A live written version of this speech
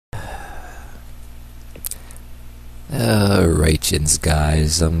Alright,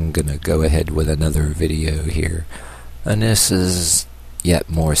 guys, I'm gonna go ahead with another video here. And this is yet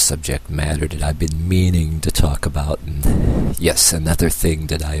more subject matter that I've been meaning to talk about. And yes, another thing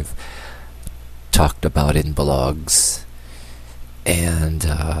that I've talked about in blogs. And,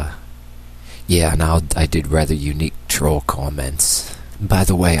 now I did rather unique troll comments. By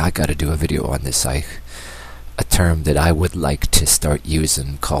the way, I gotta do a video on this. A term that I would like to start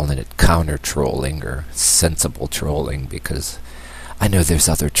using, calling it counter-trolling or sensible trolling, because I know there's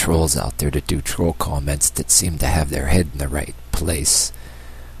other trolls out there that do troll comments that seem to have their head in the right place,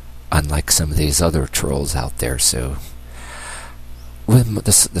 unlike some of these other trolls out there. So, with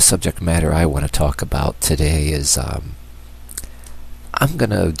the subject matter I want to talk about today is, I'm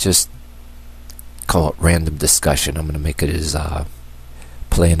going to just call it random discussion. I'm going to make it as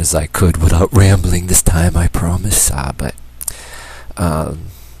plain as I could without rambling this time, I promise. And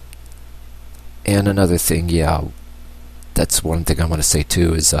another thing, that's one thing I want to say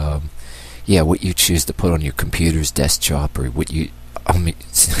too is, what you choose to put on your computer's desktop, or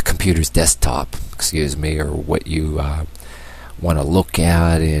computer's desktop, excuse me, or what you want to look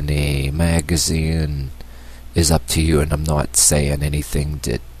at in a magazine is up to you. And I'm not saying anything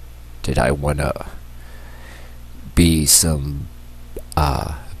that I want to be some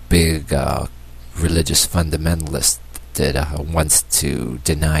big religious fundamentalist that wants to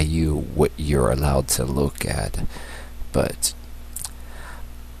deny you what you're allowed to look at. But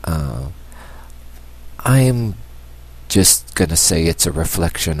I'm just gonna say it's a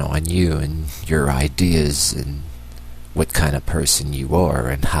reflection on you and your ideas and what kind of person you are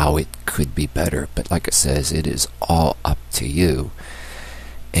and how it could be better. But like it says, it is all up to you.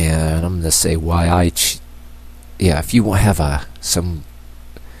 And I'm gonna say why if you have some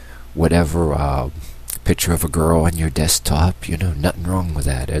whatever picture of a girl on your desktop, nothing wrong with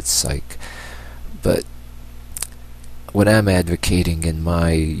that. It's like, but what I'm advocating in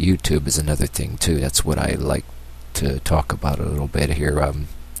my YouTube is another thing too. That's what I like to talk about a little bit here.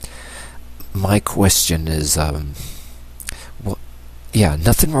 My question is,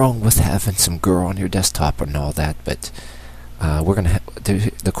 nothing wrong with having some girl on your desktop and all that, but we're gonna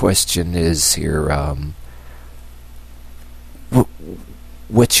the question is here,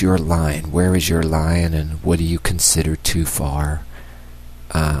 what's your line? Where is your line, and what do you consider too far?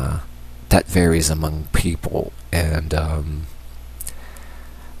 That varies among people, and I'm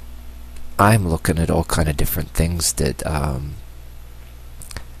looking at all kind of different things that,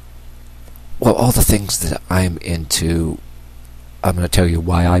 all the things that I'm into. I'm going to tell you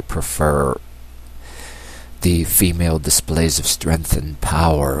why I prefer the female displays of strength and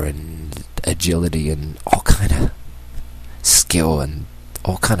power and agility and all kind of skill and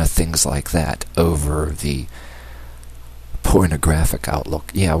all kind of things like that over the pornographic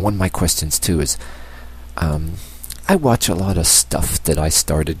outlook. One of my questions too is, I watch a lot of stuff that I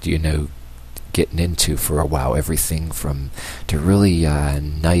started, getting into for a while. Everything from the really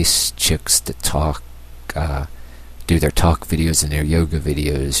nice chicks that talk, do their talk videos and their yoga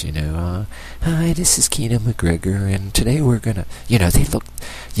videos, hi, this is Keena McGregor, and today we're gonna, they look,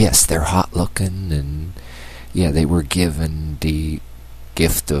 yes, they're hot looking, and they were given the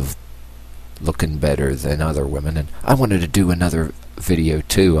gift of looking better than other women. And I wanted to do another video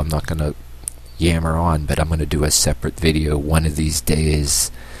too. I'm not gonna yammer on, but I'm gonna do a separate video one of these days,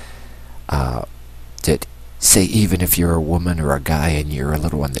 that say, even if you're a woman or a guy and you're a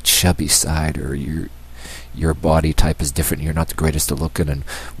little on the chubby side, or your body type is different, you're not the greatest at looking, and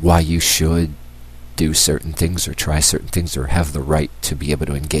why you should do certain things or try certain things or have the right to be able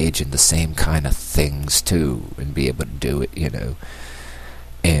to engage in the same kind of things too and be able to do it,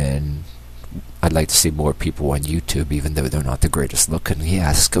 And I'd like to see more people on YouTube, even though they're not the greatest looking.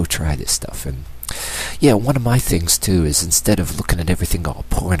 Let's go try this stuff. And one of my things too is, instead of looking at everything all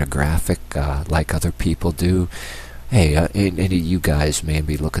pornographic like other people do, hey, any of you guys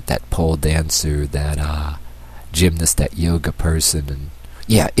maybe look at that pole dancer, that gymnast, that yoga person, and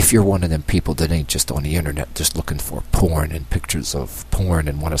if you're one of them people that ain't just on the internet just looking for porn and pictures of porn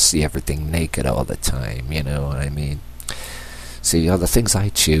and want to see everything naked all the time, you know what I mean? See, the things I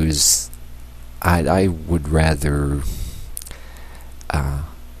choose, I would rather,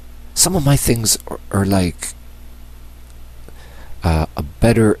 some of my things are like a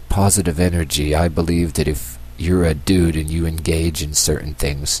better positive energy. I believe that if you're a dude and you engage in certain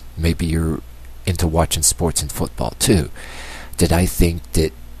things, maybe you're into watching sports and football too, that I think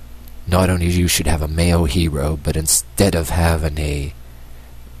that not only you should have a male hero, but instead of having a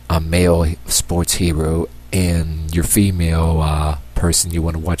male sports hero and your female person you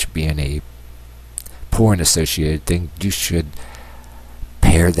want to watch being a porn associated thing, you should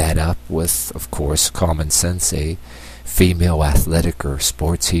pair that up with, of course, common sense, a female athletic or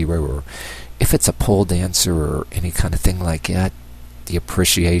sports hero, or if it's a pole dancer or any kind of thing like that, the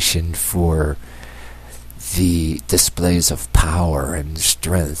appreciation for the displays of power and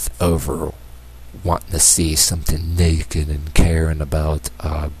strength over wanting to see something naked and caring about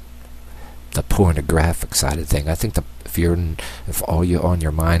the pornographic side of thing. I think if all you on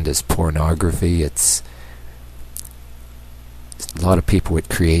your mind is pornography, it's a lot of people, it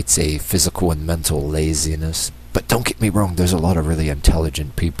creates a physical and mental laziness. But don't get me wrong, there's a lot of really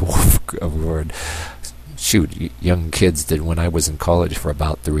intelligent people aboard. Shoot, young kids did when I was in college for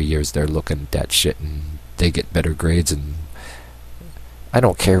about 3 years. They're looking at that shit and they get better grades, and I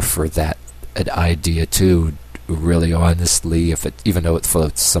don't care for that an idea too, really honestly, even though it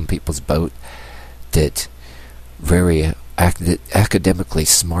floats some people's boat, that very academically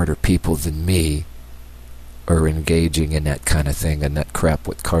smarter people than me are engaging in that kind of thing and that crap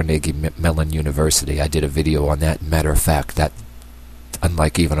with Carnegie Mellon University. I did a video on that. Matter of fact, that,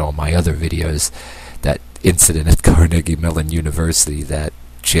 unlike even all my other videos, that incident at Carnegie Mellon University, that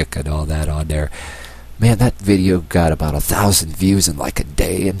chick and all that on there, man, that video got about 1,000 views in like a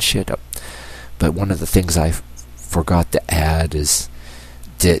day and shit. But one of the things I forgot to add is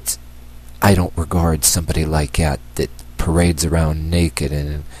that I don't regard somebody like that parades around naked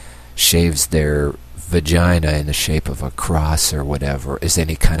and shaves their vagina in the shape of a cross or whatever as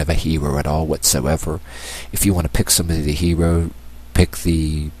any kind of a hero at all whatsoever. If you want to pick somebody the hero, pick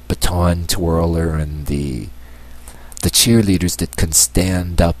the baton twirler and the cheerleaders that can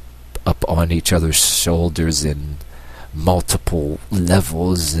stand up on each other's shoulders in multiple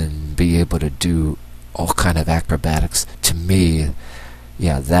levels and be able to do all kind of acrobatics. To me,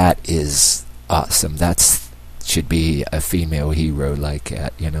 yeah, that is awesome. That should be a female hero like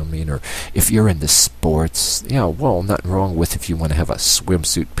that, you know what I mean? Or if you're into sports, yeah, well, nothing wrong with if you want to have a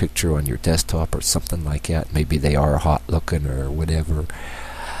swimsuit picture on your desktop or something like that. Maybe they are hot looking or whatever.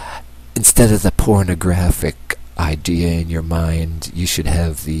 Instead of the pornographic idea in your mind, you should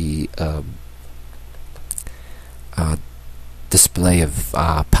have the display of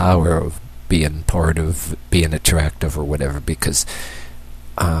power of being part of being attractive or whatever, because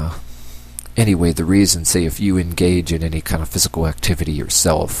anyway, the reason, say, if you engage in any kind of physical activity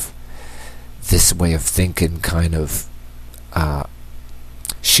yourself, this way of thinking kind of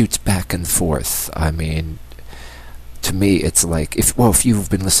shoots back and forth. I mean, to me, it's like, if you've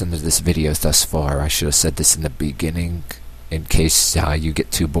been listening to this video thus far, I should have said this in the beginning, in case you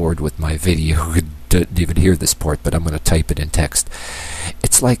get too bored with my video and didn't even hear this part, but I'm going to type it in text.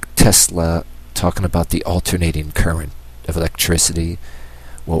 It's like Tesla talking about the alternating current of electricity.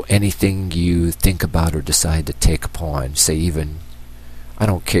 Well, anything you think about or decide to take upon, say even, I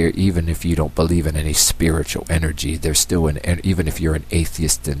don't care, even if you don't believe in any spiritual energy, there's still even if you're an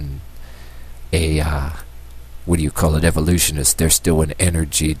atheist and a, evolutionist, there's still an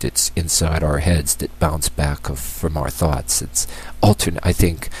energy that's inside our heads that bounce back from our thoughts. It's alternate. I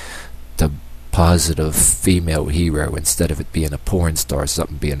think the positive female hero, instead of it being a porn star,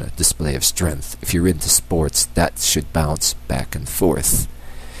 something being a display of strength, if you're into sports, that should bounce back and forth.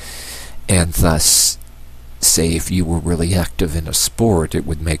 And thus, say if you were really active in a sport, it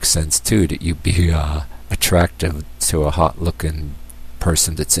would make sense too that you'd be attractive to a hot-looking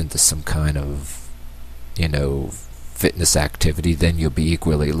person that's into some kind of, fitness activity. Then you'll be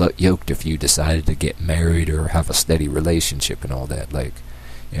equally yoked if you decided to get married or have a steady relationship and all that. Like,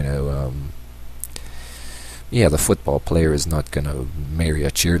 yeah, the football player is not going to marry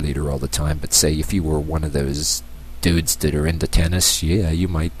a cheerleader all the time, but say if you were one of those dudes that are into tennis, yeah, you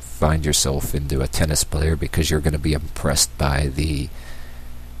might find yourself into a tennis player because you're going to be impressed by the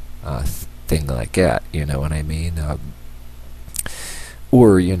thing like that, you know what I mean?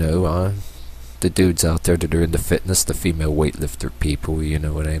 Or, the dudes out there that are into fitness, the female weightlifter people, you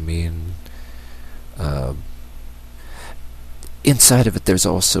know what I mean? Inside of it, there's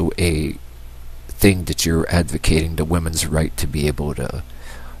also a thing that you're advocating the women's right to be able to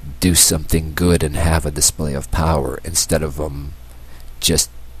do something good and have a display of power, instead of them just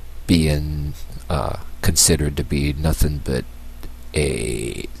being considered to be nothing but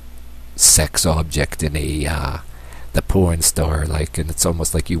a sex object in the porn star, like. And it's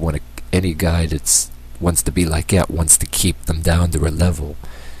almost like you want any guy that wants to be like that wants to keep them down to a level,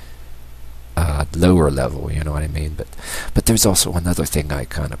 lower level, you know what I mean? But there's also another thing I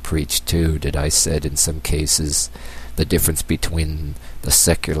kind of preach too, that I said in some cases the difference between the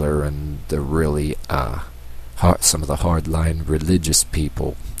secular and the really some of the hardline religious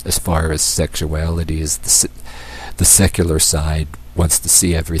people as far as sexuality is the secular side wants to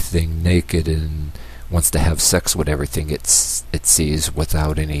see everything naked and wants to have sex with everything it sees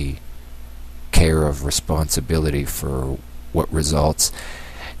without any care of responsibility for what results.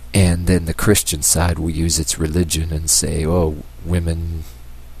 And then the Christian side will use its religion and say, oh, women,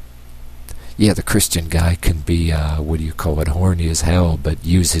 yeah, the Christian guy can be, horny as hell, but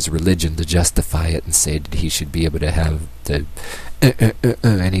use his religion to justify it and say that he should be able to have the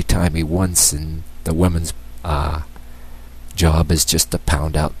anytime he wants, and the woman's job is just to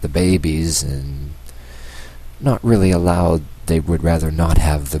pound out the babies and not really allowed. They would rather not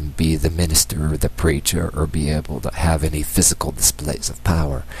have them be the minister or the preacher or be able to have any physical displays of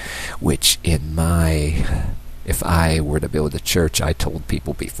power, which if I were to build a church, I told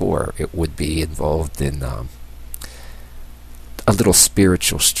people before, it would be involved in a little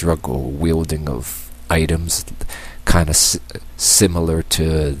spiritual struggle, wielding of items, kind of similar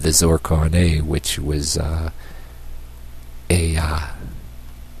to the Zorkane, which was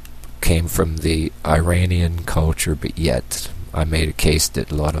came from the Iranian culture, but yet I made a case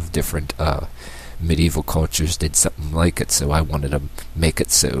that a lot of different medieval cultures did something like it, so I wanted to make it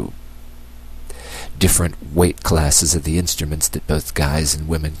so different weight classes of the instruments that both guys and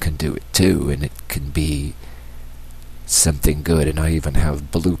women can do it too, and it can be something good. And I even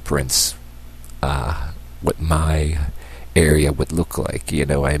have blueprints what my area would look like,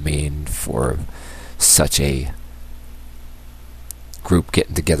 for such a group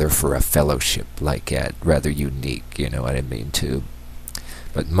getting together for a fellowship like that, rather unique, too.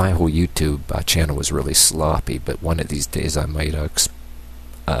 But my whole YouTube channel was really sloppy, but one of these days I might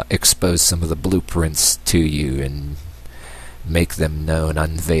expose some of the blueprints to you and make them known,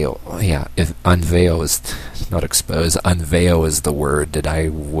 unveil. If unveil is not expose, unveil is the word that I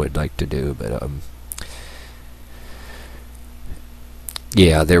would like to do, but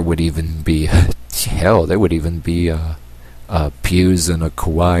there would even be pews and a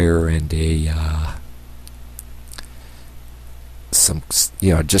choir and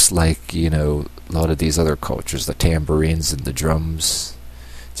just like a lot of these other cultures, the tambourines and the drums,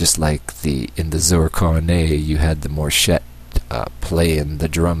 just like in the Zorkane, you had the Morchet playing the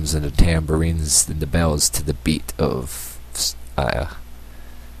drums and the tambourines and the bells to the beat of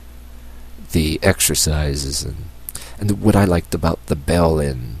the exercises. And what I liked about the bell,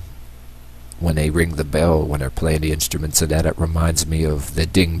 and when they ring the bell when they're playing the instruments, and that it reminds me of the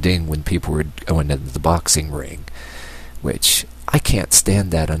ding ding when people were going to the boxing ring, which I can't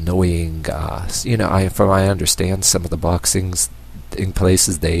stand that annoying. From I understand some of the boxings in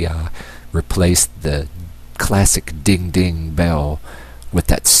places they replaced the classic ding ding bell with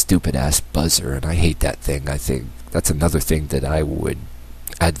that stupid ass buzzer, and I hate that thing. I think that's another thing that I would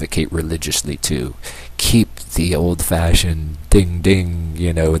advocate religiously too. Keep the old-fashioned ding ding,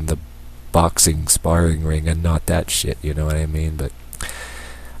 in the boxing sparring ring, and not that shit, you know what I mean? But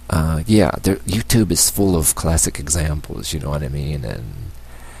YouTube is full of classic examples, you know what I mean? And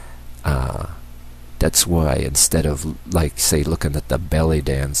that's why instead of, like, say, looking at the belly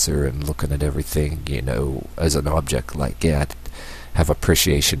dancer and looking at everything, as an object like that, have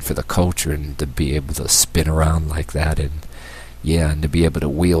appreciation for the culture, and to be able to spin around like that, and to be able to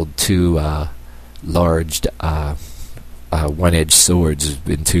wield two large one-edged swords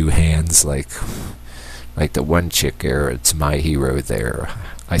in two hands, like the one chick there. It's my hero there.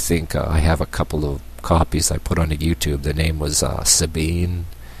 I think I have a couple of copies I put on the YouTube. The name was Sabine,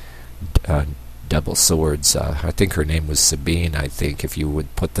 double swords. I think her name was Sabine. I think if you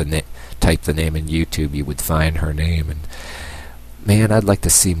would put type the name in YouTube, you would find her name. And man, I'd like to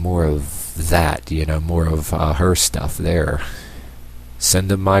see more of that. More of her stuff there. Send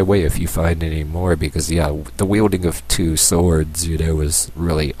them my way if you find any more, because the wielding of two swords, is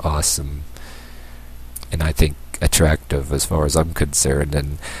really awesome, and I think attractive as far as I'm concerned.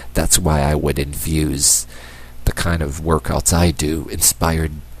 And that's why I would infuse the kind of workouts I do,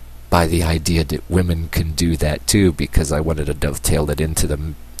 inspired by the idea that women can do that too, because I wanted to dovetail it into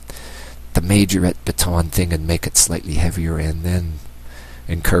the majorette baton thing and make it slightly heavier, and then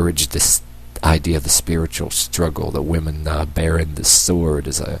encourage this idea of the spiritual struggle. The women bearing the sword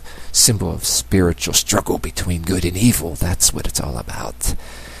is a symbol of spiritual struggle between good and evil. That's what it's all about.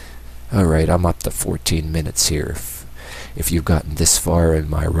 Alright, I'm up to 14 minutes here. If you've gotten this far in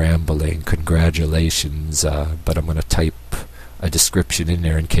my rambling, congratulations, but I'm going to type a description in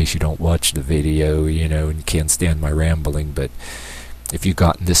there in case you don't watch the video, and can't stand my rambling. But if you've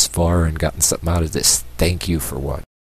gotten this far and gotten something out of this, thank you for watching.